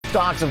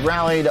Stocks have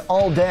rallied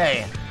all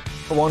day,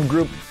 but one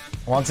group,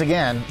 once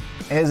again,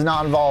 is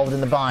not involved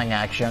in the buying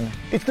action.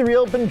 It's the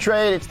reopened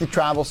trade, it's the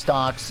travel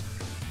stocks,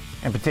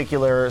 in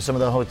particular some of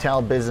the hotel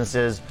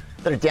businesses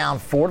that are down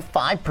 4 to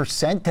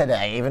 5%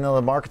 today, even though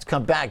the market's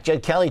come back.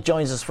 Jed Kelly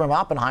joins us from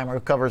Oppenheimer,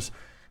 who covers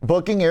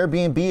Booking,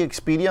 Airbnb,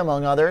 Expedia,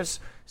 among others.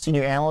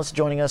 Senior analyst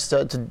joining us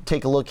to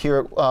take a look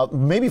here.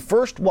 Maybe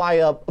first,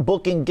 why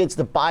Booking gets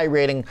the buy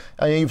rating.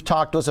 I know you've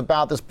talked to us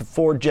about this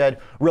before, Jed.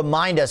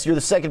 Remind us, you're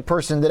the second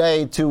person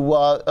today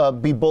to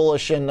be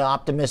bullish and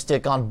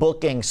optimistic on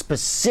Booking,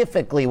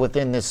 specifically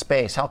within this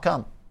space. How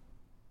come?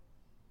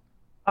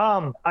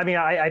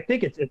 I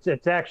think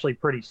it's actually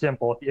pretty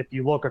simple. If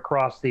you look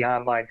across the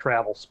online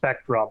travel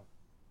spectrum,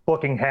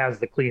 Booking has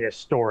the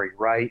cleanest story,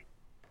 right?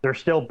 They're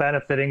still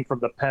benefiting from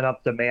the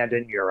pent-up demand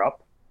in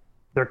Europe.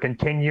 They're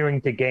continuing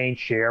to gain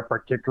share,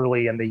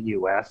 particularly in the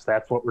U.S.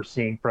 That's what we're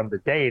seeing from the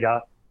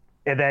data.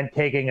 And then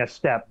taking a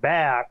step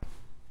back,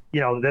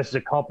 this is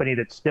a company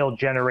that still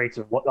generates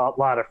a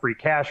lot of free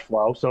cash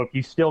flow. So if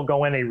you still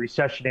go in a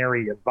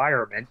recessionary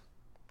environment,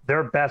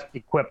 they're best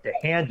equipped to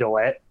handle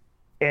it.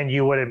 And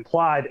you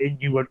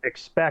would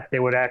expect they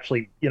would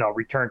actually,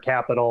 return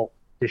capital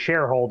to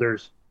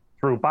shareholders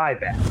through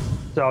buybacks.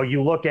 So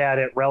you look at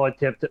it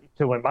relative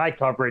to in my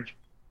coverage,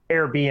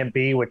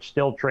 Airbnb, which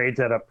still trades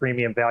at a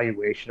premium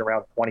valuation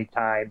around 20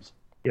 times,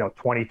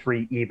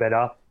 23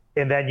 EBITDA.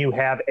 And then you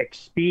have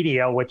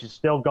Expedia, which is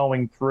still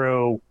going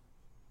through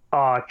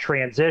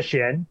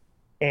transition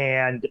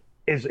and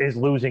is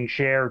losing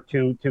share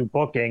to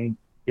Booking.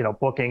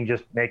 Booking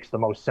just makes the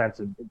most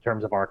sense in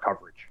terms of our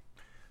coverage.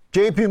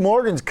 JP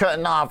Morgan's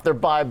cutting off their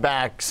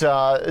buybacks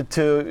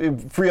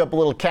to free up a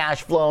little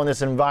cash flow in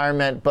this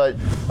environment, but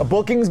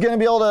Booking's going to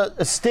be able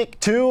to stick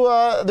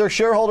to their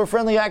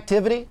shareholder-friendly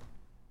activity?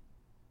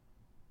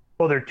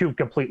 Well, they're two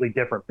completely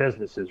different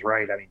businesses,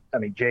 right? I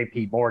mean,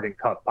 JP Morgan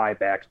cut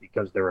buybacks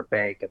because they're a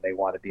bank and they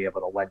want to be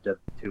able to lend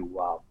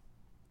to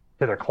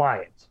their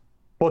clients.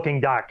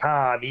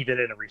 Booking.com, even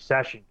in a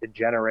recession, can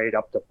generate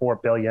up to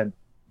 $4 billion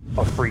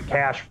of free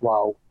cash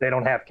flow. They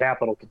don't have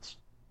capital.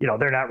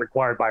 They're not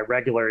required by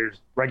regulators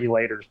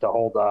to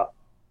hold a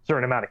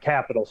certain amount of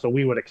capital. So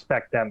we would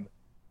expect them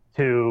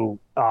to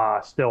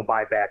still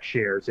buy back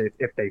shares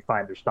if they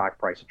find their stock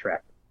price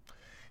attractive.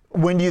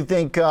 When do you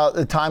think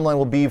the timeline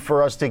will be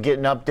for us to get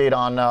an update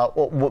on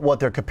what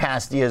their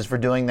capacity is for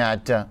doing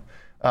that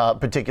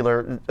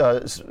particular,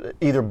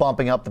 either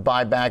bumping up the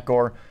buyback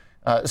or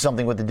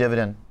something with the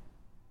dividend?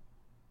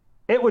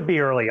 It would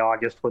be early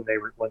August when they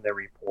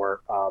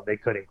report. They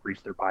could increase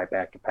their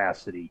buyback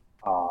capacity.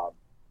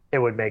 It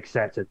would make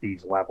sense at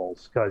these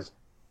levels, because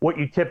what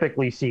you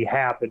typically see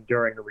happen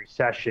during a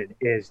recession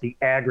is the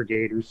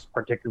aggregators,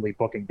 particularly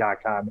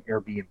Booking.com,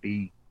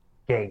 Airbnb,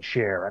 gain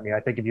share. I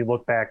think if you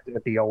look back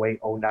at the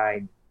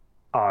 08-09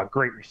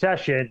 Great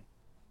Recession,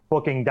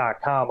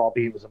 Booking.com,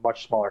 albeit it was a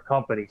much smaller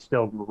company,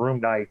 still grew room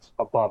nights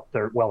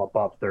well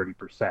above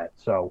 30%.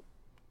 So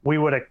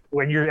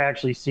when you're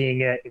actually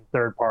seeing it in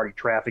third-party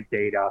traffic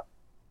data,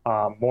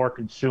 more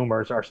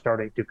consumers are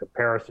starting to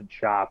comparison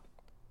shop,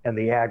 and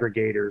the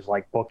aggregators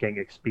like Booking,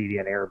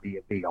 Expedia, and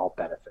Airbnb all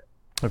benefit.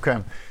 Okay.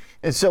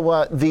 And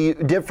so the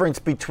difference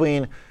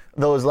between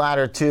those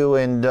latter two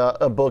and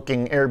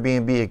Booking,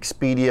 Airbnb,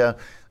 Expedia,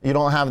 you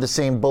don't have the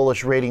same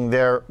bullish rating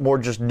there, more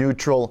just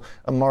neutral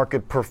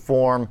market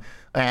perform.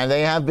 And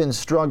they have been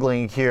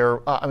struggling here.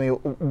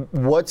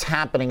 What's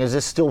happening? Is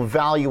this still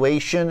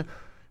valuation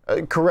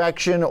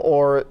correction,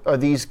 or are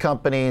these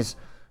companies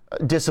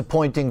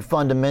disappointing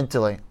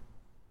fundamentally?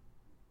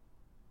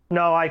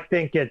 No, I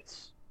think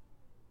it's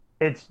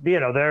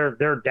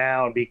they're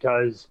down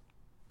because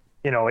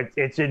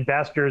it's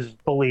investors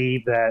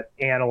believe that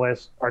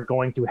analysts are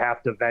going to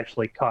have to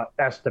eventually cut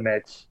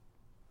estimates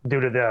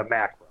due to the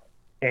macro,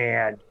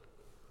 and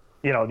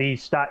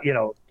these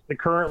the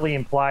currently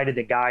implied in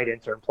the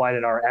guidance or implied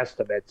in our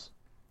estimates,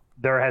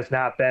 there has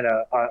not been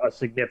a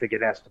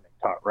significant estimate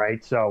cut,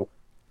 right? So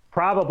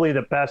probably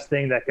the best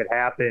thing that could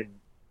happen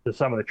to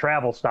some of the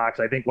travel stocks,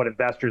 I think what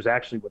investors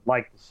actually would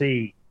like to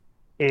see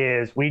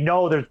is, we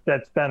know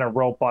that's been a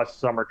robust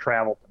summer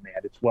travel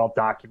demand. It's well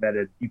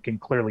documented. You can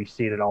clearly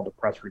see it in all the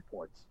press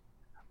reports.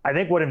 I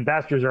think what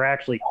investors are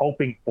actually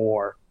hoping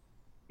for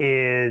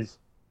is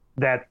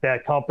that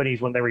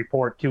companies, when they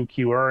report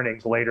 2Q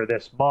earnings later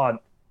this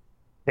month,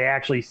 they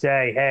actually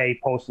say, hey,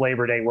 post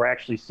Labor Day, we're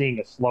actually seeing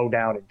a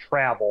slowdown in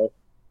travel.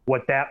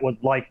 What that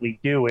would likely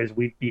do is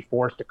we'd be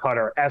forced to cut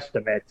our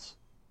estimates,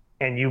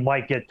 and you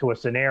might get to a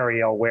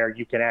scenario where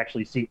you can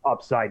actually see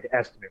upside to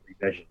estimate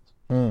revisions.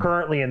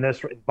 Currently in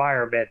this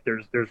environment,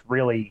 there's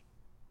really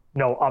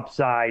no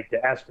upside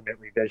to estimate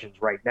revisions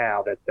right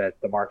now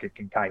that the market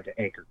can kind of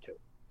anchor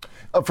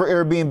to. For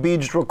Airbnb,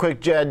 just real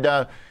quick, Jed,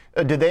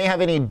 do they have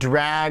any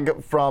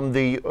drag from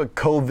the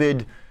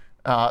COVID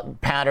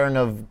pattern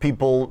of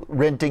people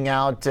renting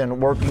out and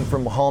working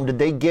from home? Did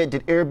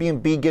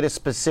Airbnb get a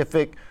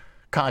specific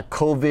kind of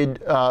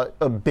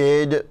COVID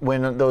bid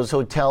when those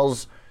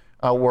hotels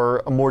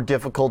were more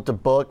difficult to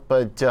book?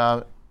 But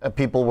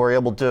people were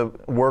able to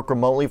work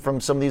remotely from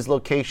some of these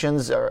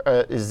locations? Or,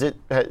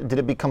 did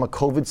it become a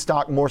COVID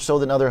stock more so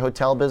than other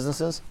hotel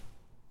businesses?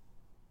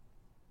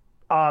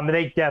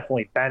 They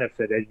definitely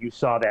benefited. You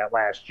saw that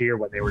last year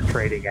when they were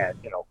trading at,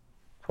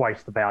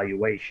 twice the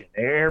valuation.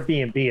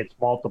 Airbnb, its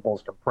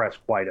multiples compressed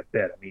quite a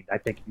bit. I mean, I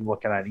think if you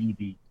look at an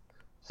EV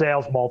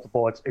sales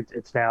multiple,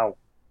 it's now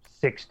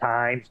 6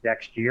 times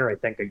next year. I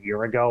think a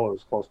year ago it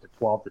was close to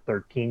 12 to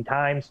 13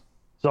 times.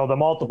 So the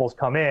multiples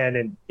come in,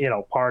 and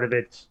part of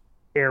it's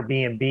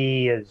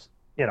Airbnb is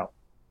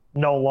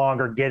no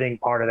longer getting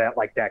part of that,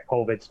 like that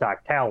COVID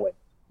stock tailwind.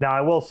 Now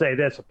I will say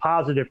this: a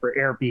positive for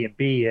Airbnb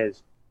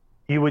is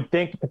you would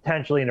think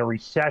potentially in a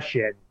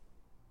recession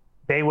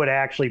they would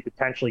actually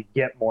potentially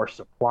get more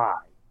supply.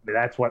 I mean,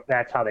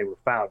 that's how they were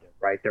founded,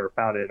 right? They were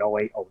founded in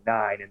 08,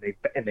 09,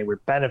 and they were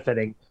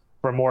benefiting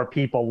from more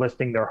people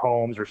listing their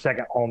homes or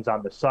second homes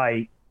on the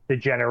site to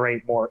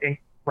generate more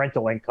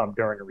rental income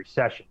during a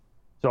recession.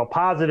 So a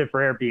positive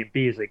for Airbnb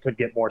is they could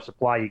get more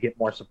supply. You get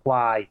more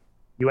supply,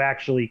 you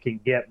actually can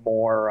get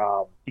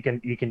more.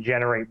 You can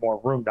generate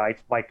more room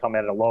nights. Might come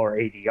at a lower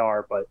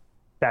ADR, but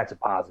that's a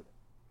positive.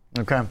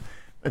 Okay.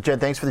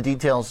 Jed, thanks for the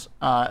details.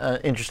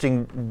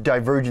 Interesting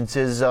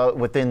divergences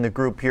within the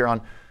group here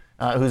on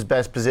who's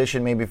best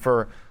positioned maybe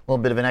for a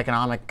little bit of an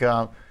economic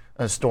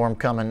storm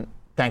coming.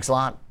 Thanks a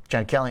lot,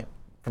 Jed Kelly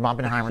from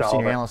Oppenheimer,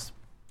 senior analyst.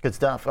 Good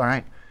stuff. All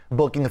right.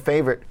 Booking the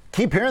favorite.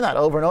 Keep hearing that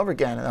over and over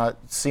again. It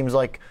seems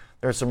like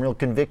there's some real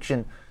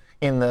conviction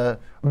in the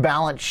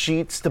balance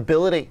sheet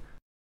stability